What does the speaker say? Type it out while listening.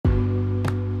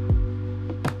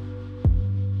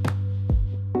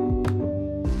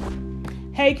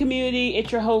Hey community,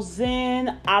 it's your host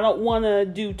Zen. I don't want to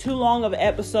do too long of an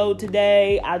episode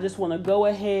today. I just want to go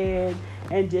ahead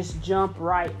and just jump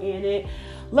right in it.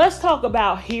 Let's talk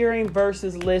about hearing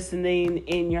versus listening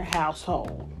in your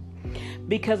household.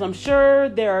 Because I'm sure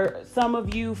there are some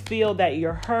of you feel that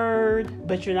you're heard,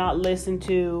 but you're not listened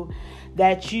to,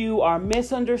 that you are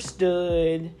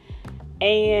misunderstood,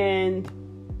 and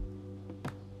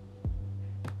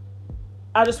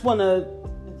I just want to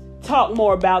talk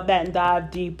more about that and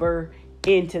dive deeper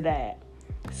into that.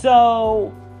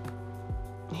 So,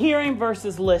 hearing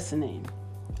versus listening.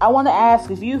 I want to ask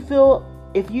if you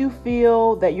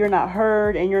feel that you're not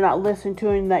heard and you're not listened to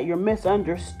and that you're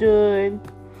misunderstood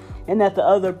and that the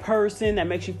other person that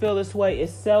makes you feel this way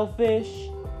is selfish,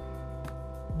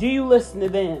 do you listen to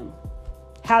them?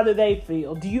 How do they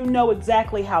feel? Do you know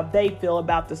exactly how they feel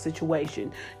about the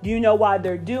situation? Do you know why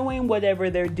they're doing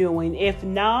whatever they're doing? If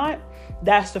not,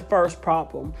 that's the first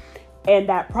problem. And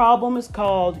that problem is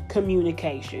called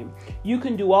communication. You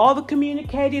can do all the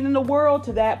communicating in the world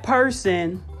to that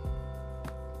person.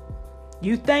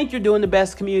 You think you're doing the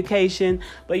best communication,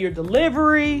 but your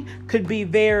delivery could be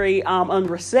very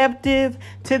unreceptive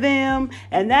to them.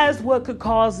 And that is what could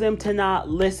cause them to not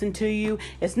listen to you.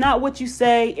 It's not what you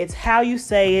say, it's how you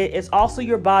say it. It's also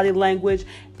your body language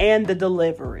and the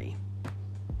delivery.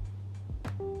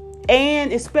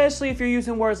 And especially if you're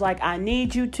using words like I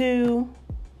need you to,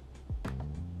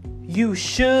 you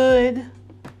should,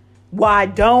 why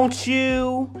don't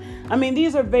you? I mean,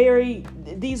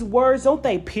 these words, don't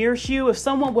they pierce you? If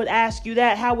someone would ask you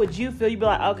that, how would you feel? You'd be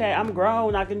like, okay, I'm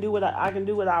grown. I can do what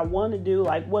I want to do.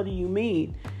 Like, what do you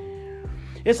mean?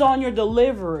 It's on your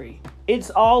delivery.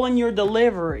 It's all in your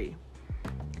delivery.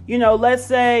 You know, let's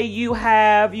say you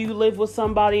live with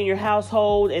somebody in your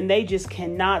household and they just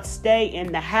cannot stay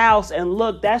in the house. And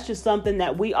look, that's just something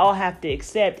that we all have to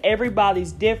accept.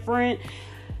 Everybody's different.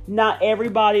 Not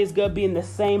everybody is going to be in the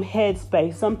same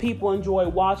headspace. Some people enjoy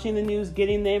watching the news,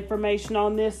 getting the information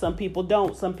on this. Some people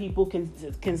don't. Some people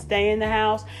can stay in the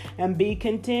house and be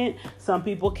content. Some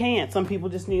people can't. Some people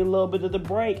just need a little bit of the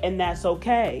break, and that's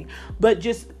okay. But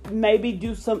just maybe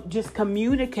just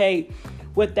communicate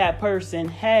with that person.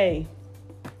 Hey,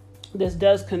 this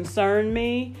does concern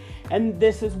me, and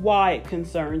this is why it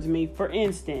concerns me. For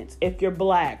instance, if you're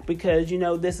black, because,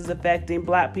 this is affecting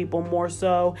black people more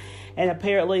so, and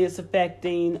apparently it's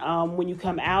affecting, when you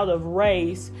come out of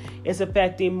race, it's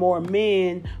affecting more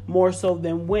men more so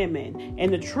than women.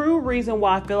 And the true reason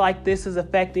why I feel like this is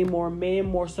affecting more men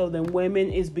more so than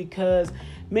women is because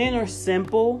men are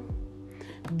simple.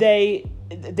 They're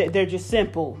just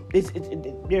simple.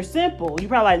 They're simple. You're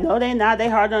probably like, no, they're not.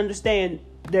 They're hard to understand.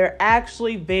 They're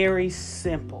actually very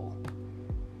simple.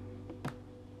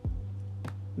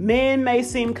 Men may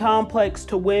seem complex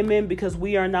to women because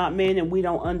we are not men and we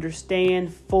don't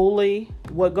understand fully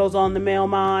what goes on in the male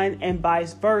mind, and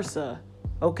vice versa.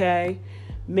 Okay?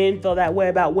 Men feel that way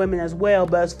about women as well.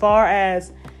 But as far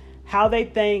as how they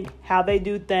think, how they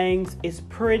do things, it's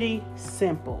pretty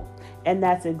simple. And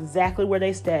that's exactly where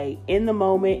they stay, in the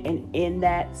moment and in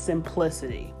that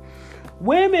simplicity.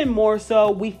 Women more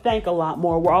so, we think a lot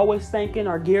more. We're always thinking,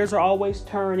 our gears are always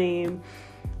turning.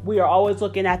 We are always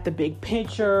looking at the big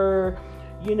picture.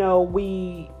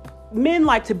 Men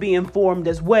like to be informed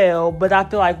as well, but I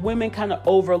feel like women kind of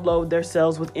overload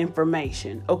themselves with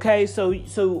information. Okay, so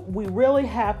we really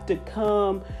have to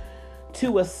come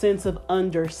to a sense of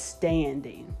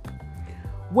understanding.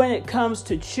 When it comes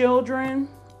to children,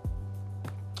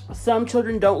 some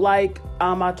children don't like,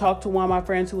 I talked to one of my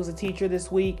friends who was a teacher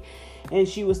this week, and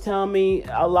she was telling me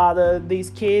a lot of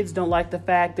these kids don't like the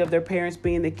fact of their parents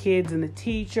being the kids and the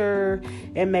teacher.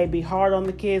 It may be hard on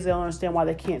the kids. They don't understand why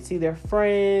they can't see their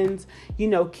friends.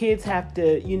 Kids have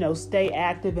to, stay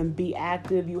active and be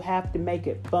active. You have to make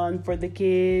it fun for the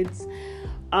kids.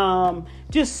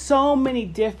 Just so many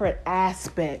different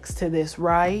aspects to this,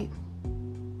 right?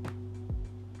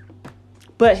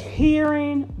 But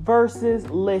hearing versus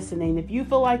listening. If you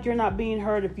feel like you're not being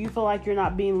heard, if you feel like you're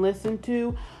not being listened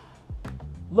to,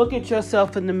 look at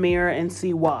yourself in the mirror and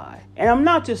see why. And I'm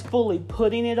not just fully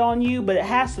putting it on you, but it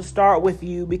has to start with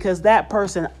you, because that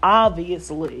person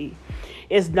obviously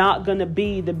is not going to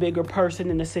be the bigger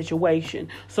person in the situation.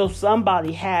 So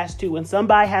somebody has to, and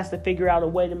somebody has to figure out a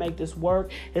way to make this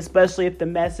work, especially if the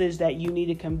message that you need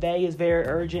to convey is very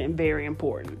urgent and very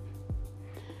important.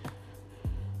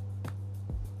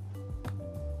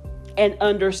 And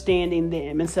understanding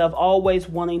them instead of always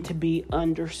wanting to be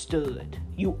understood.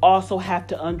 You also have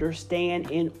to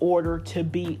understand in order to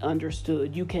be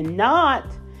understood. You cannot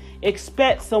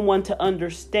expect someone to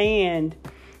understand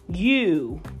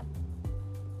you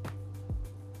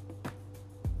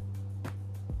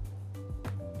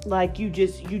Like you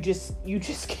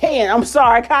just can't. I'm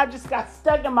sorry, I just got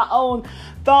stuck in my own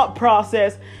thought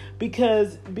process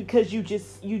because you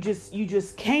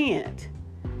just can't.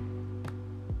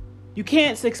 You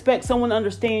can't expect someone to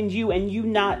understand you and you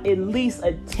not at least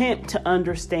attempt to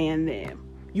understand them.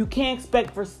 You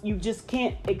just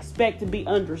can't expect to be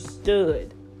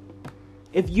understood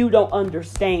if you don't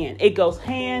understand. It goes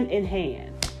hand in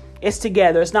hand. It's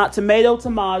together. It's not tomato,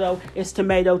 tomato. It's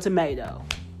tomato, tomato.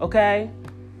 Okay?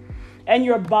 And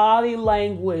your body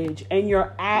language and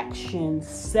your actions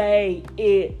say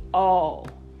it all.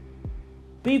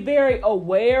 Be very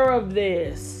aware of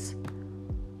this.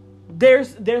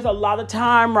 There's a lot of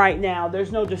time right now.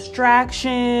 There's no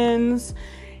distractions.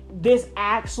 This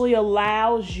actually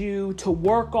allows you to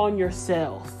work on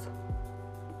yourself.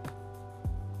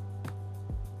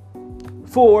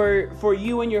 For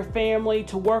you and your family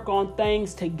to work on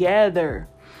things together.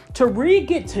 To really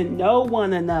get to know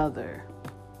one another.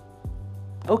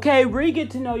 Okay, get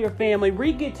to know your family,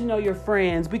 get to know your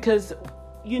friends, because,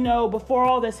 before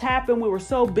all this happened, we were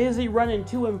so busy running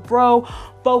to and fro,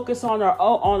 focus on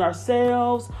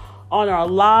ourselves, on our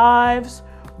lives,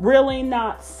 really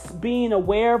not being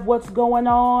aware of what's going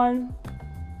on.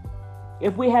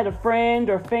 If we had a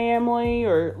friend or family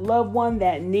or loved one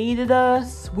that needed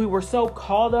us, we were so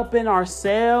caught up in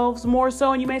ourselves more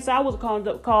so. And you may say, I was caught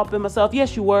up in myself.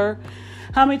 Yes, you were.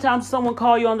 How many times someone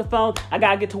call you on the phone? I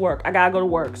got to get to work. I got to go to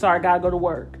work. Sorry, I got to go to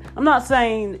work. I'm not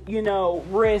saying,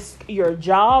 risk your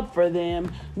job for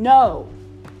them. No.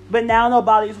 But now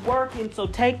nobody's working, so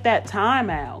take that time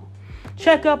out.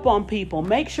 Check up on people.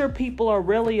 Make sure people are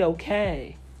really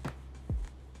okay.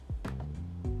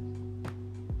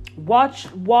 Watch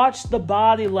the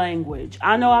body language.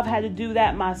 I know I've had to do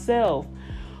that myself.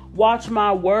 Watch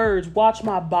my words. Watch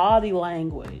my body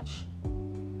language.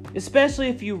 Especially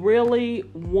if you really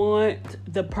want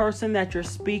the person that you're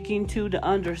speaking to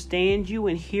understand you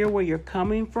and hear where you're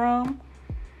coming from,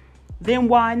 then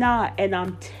why not? And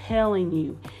I'm telling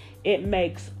you, it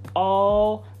makes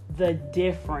all the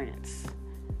difference.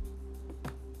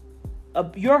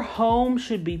 Your home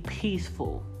should be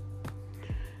peaceful.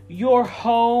 Your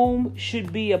home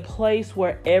should be a place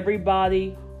where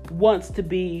everybody wants to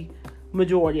be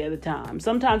majority of the time.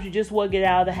 Sometimes you just want to get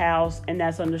out of the house, and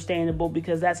that's understandable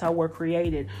because that's how we're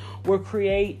created. We're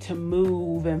created to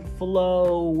move and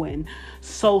flow and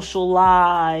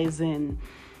socialize, and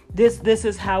this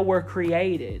is how we're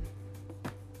created.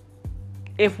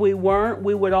 If we weren't,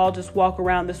 we would all just walk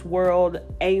around this world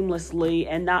aimlessly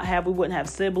and we wouldn't have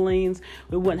siblings,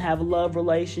 we wouldn't have love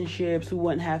relationships, we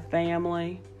wouldn't have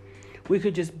family. We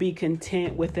could just be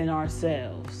content within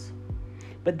ourselves.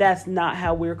 But that's not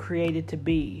how we're created to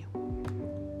be.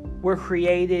 We're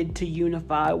created to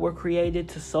unify. We're created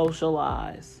to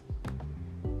socialize.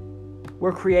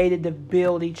 We're created to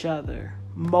build each other,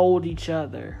 mold each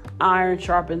other. Iron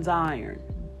sharpens iron.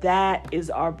 That is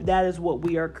what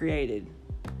we are created.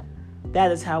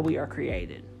 That is how we are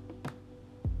created.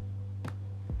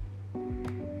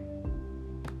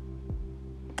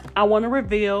 I want to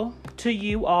reveal to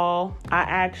you all, I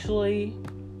actually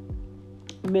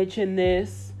mentioned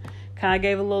this, kind of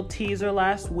gave a little teaser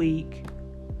last week.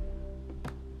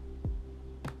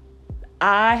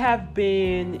 I have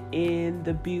been in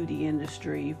the beauty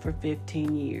industry for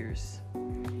 15 years.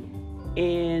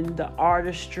 In the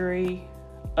artistry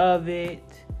of it,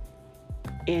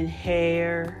 in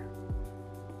hair,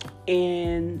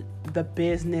 in the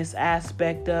business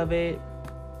aspect of it,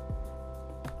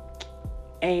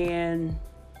 and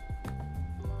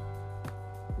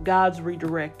God's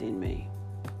redirecting me.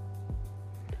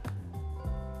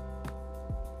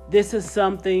 This is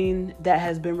something that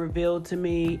has been revealed to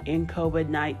me in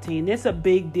COVID-19. It's a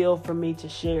big deal for me to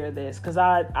share this because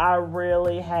I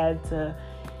really had to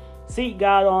seek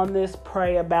God on this,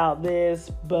 pray about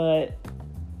this. But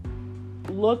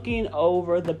looking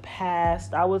over the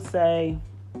past, I would say,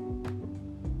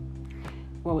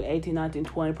 18, 19,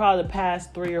 20, probably the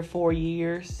past 3 or 4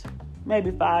 years, maybe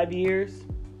 5 years,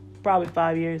 probably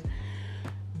 5 years,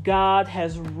 God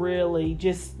has really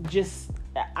just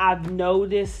I've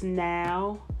noticed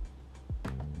now,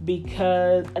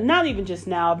 because not even just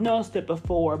now, I've noticed it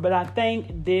before, but I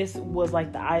think this was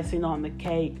like the icing on the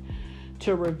cake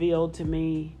to reveal to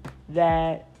me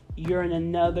that you're in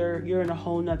a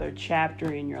whole nother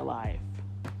chapter in your life.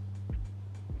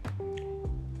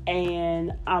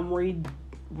 And I'm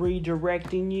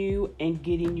redirecting you and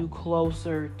getting you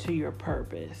closer to your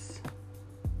purpose.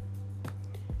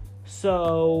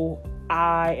 So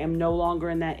I am no longer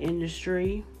in that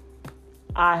industry.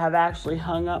 I have actually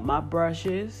hung up my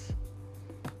brushes.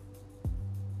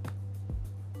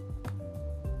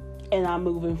 And I'm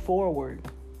moving forward.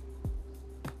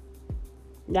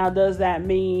 Now, does that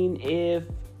mean if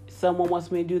someone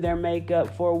wants me to do their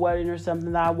makeup for a wedding or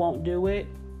something that I won't do it?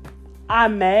 I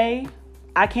may.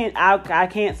 I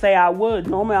can't say I would.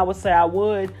 Normally I would say I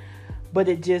would, but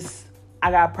I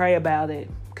gotta pray about it.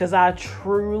 Because I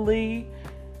truly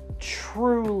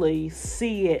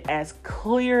see it as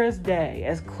clear as day,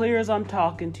 as clear as I'm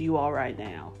talking to you all right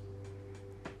now.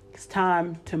 It's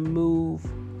time to move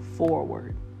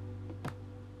forward.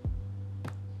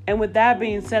 And with that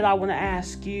being said, I want to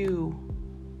ask you,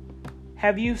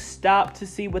 have you stopped to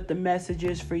see what the message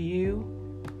is for you?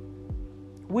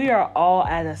 We are all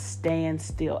at a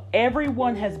standstill.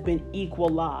 Everyone has been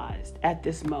equalized at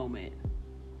this moment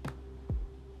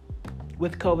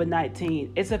with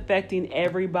COVID-19. It's affecting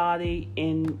everybody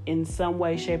in some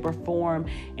way, shape, or form,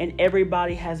 and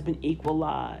everybody has been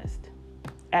equalized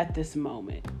at this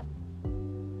moment.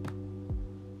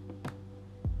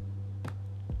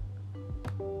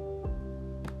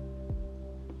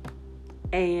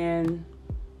 And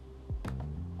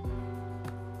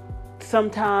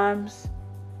sometimes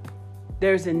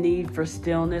there's a need for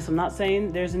stillness. I'm not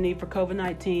saying there's a need for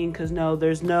COVID-19, because no,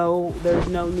 there's no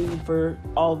need for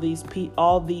all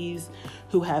these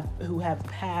who have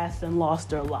passed and lost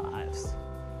their lives.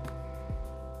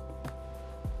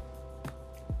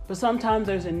 But sometimes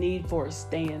there's a need for a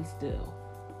standstill.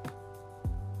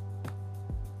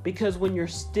 Because when you're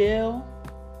still,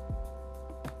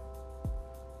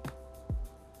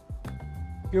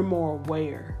 you're more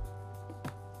aware.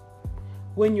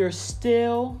 When you're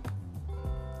still,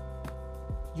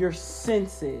 your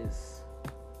senses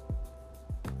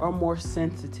are more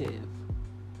sensitive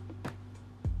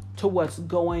to what's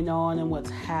going on and what's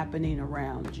happening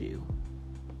around you.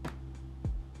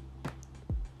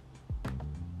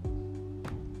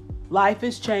 Life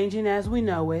is changing as we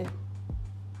know it.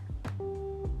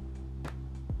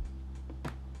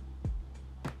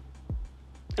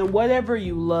 And whatever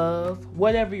you love,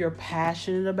 whatever you're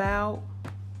passionate about,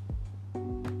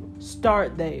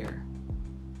 start there.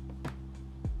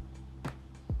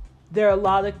 There are a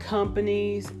lot of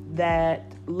companies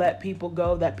that let people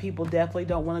go that people definitely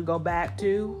don't want to go back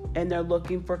to, and they're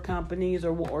looking for companies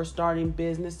or starting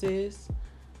businesses,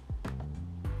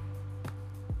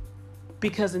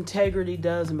 because integrity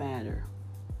does matter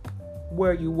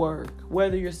where you work.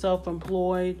 Whether you're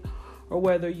self-employed or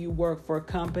whether you work for a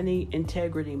company,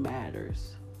 integrity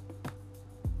matters.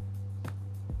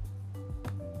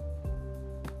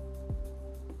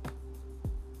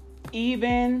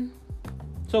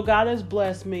 So God has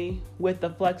blessed me with a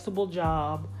flexible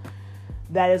job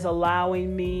that is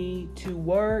allowing me to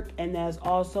work, and that's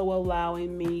also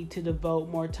allowing me to devote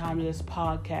more time to this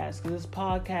podcast, because this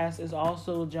podcast is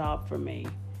also a job for me.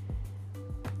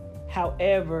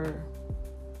 However,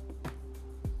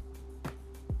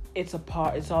 it's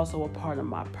also a part of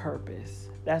my purpose.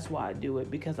 That's why I do it,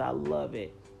 because I love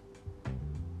it.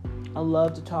 I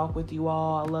love to talk with you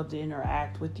all. I love to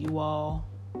interact with you all.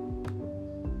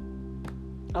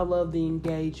 I love the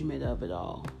engagement of it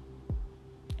all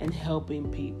and helping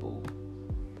people.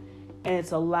 And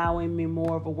it's allowing me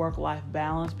more of a work-life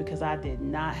balance, because I did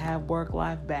not have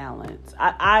work-life balance.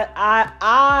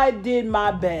 I did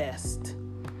my best,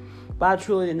 but I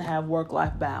truly didn't have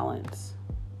work-life balance.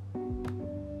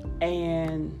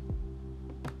 And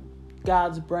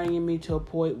God's bringing me to a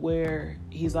point where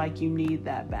He's like, you need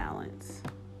that balance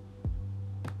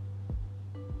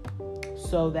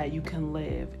so that you can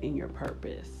live in your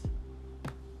purpose.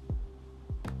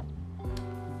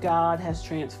 God has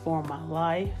transformed my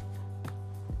life,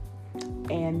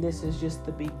 and this is just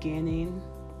the beginning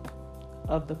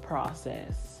of the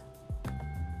process.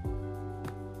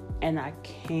 And I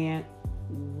can't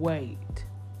wait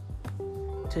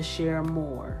to share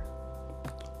more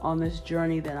on this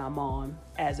journey that I'm on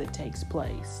as it takes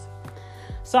place.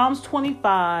 Psalms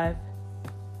 25,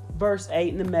 verse 8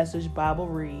 in the Message Bible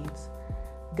reads,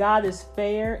 God is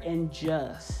fair and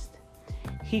just.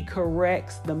 He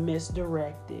corrects the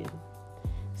misdirected,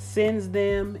 sends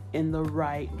them in the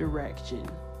right direction.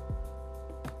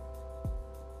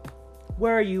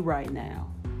 Where are you right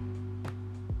now?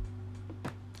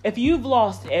 If you've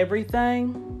lost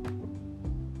everything,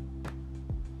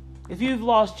 if you've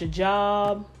lost your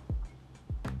job,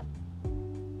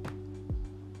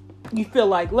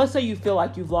 let's say you feel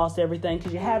like you've lost everything,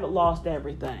 because you haven't lost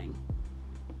everything.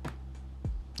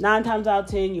 9 times out of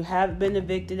 10, you haven't been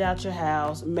evicted out your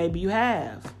house. Maybe you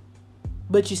have.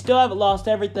 But you still haven't lost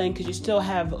everything, because you still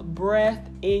have breath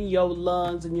in your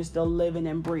lungs and you're still living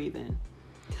and breathing.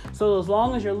 So as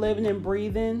long as you're living and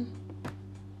breathing,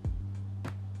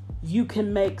 you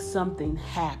can make something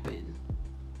happen.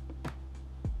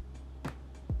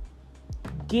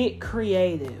 Get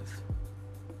creative.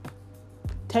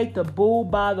 Take the bull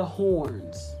by the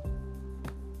horns.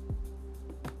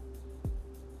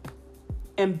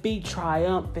 And be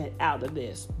triumphant out of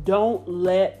this. Don't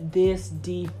let this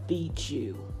defeat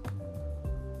you.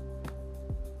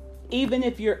 Even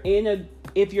if you're in a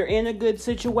good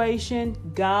situation,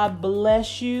 God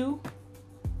bless you.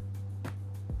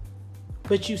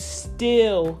 But you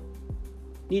still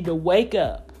need to wake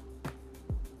up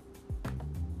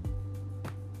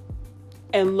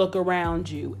and look around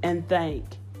you and think,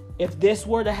 if this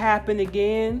were to happen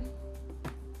again,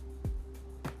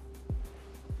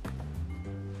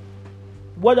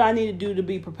 what do I need to do to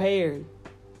be prepared?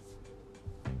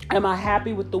 Am I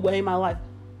happy with the way my life?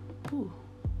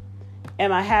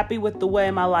 Am I happy with the way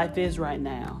my life is right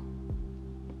now?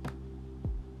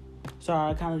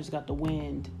 Sorry, I kind of just got the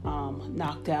wind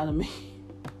knocked out of me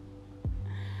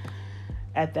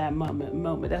at that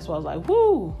moment. That's why I was like,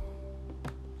 whoo.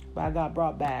 But I got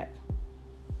brought back.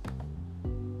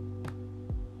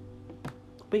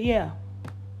 But yeah,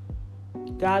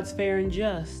 God's fair and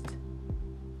just.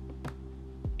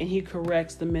 And he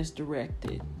corrects the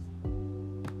misdirected.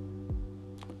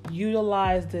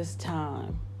 Utilize this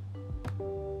time.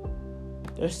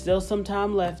 There's still some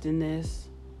time left in this.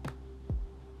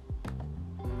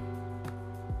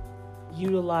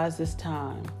 Utilize this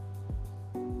time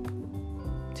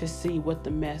to see what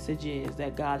the message is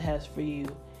that God has for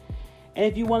you. And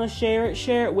if you want to share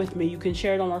it with me. You can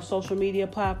share it on our social media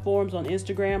platforms on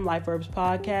Instagram, Life Herbs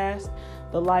Podcast,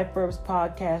 the Life Herbs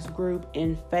Podcast group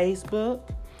in Facebook.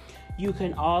 You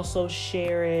can also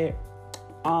share it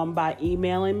by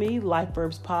emailing me,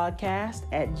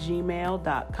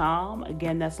 lifeherbspodcast@gmail.com.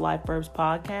 Again, that's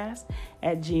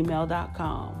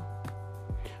lifeherbspodcast@gmail.com.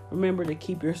 Remember to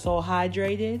keep your soul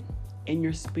hydrated and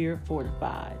your spirit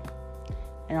fortified.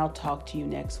 And I'll talk to you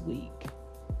next week.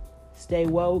 Stay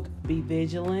woke, be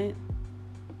vigilant,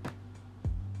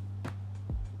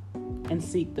 and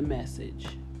seek the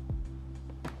message.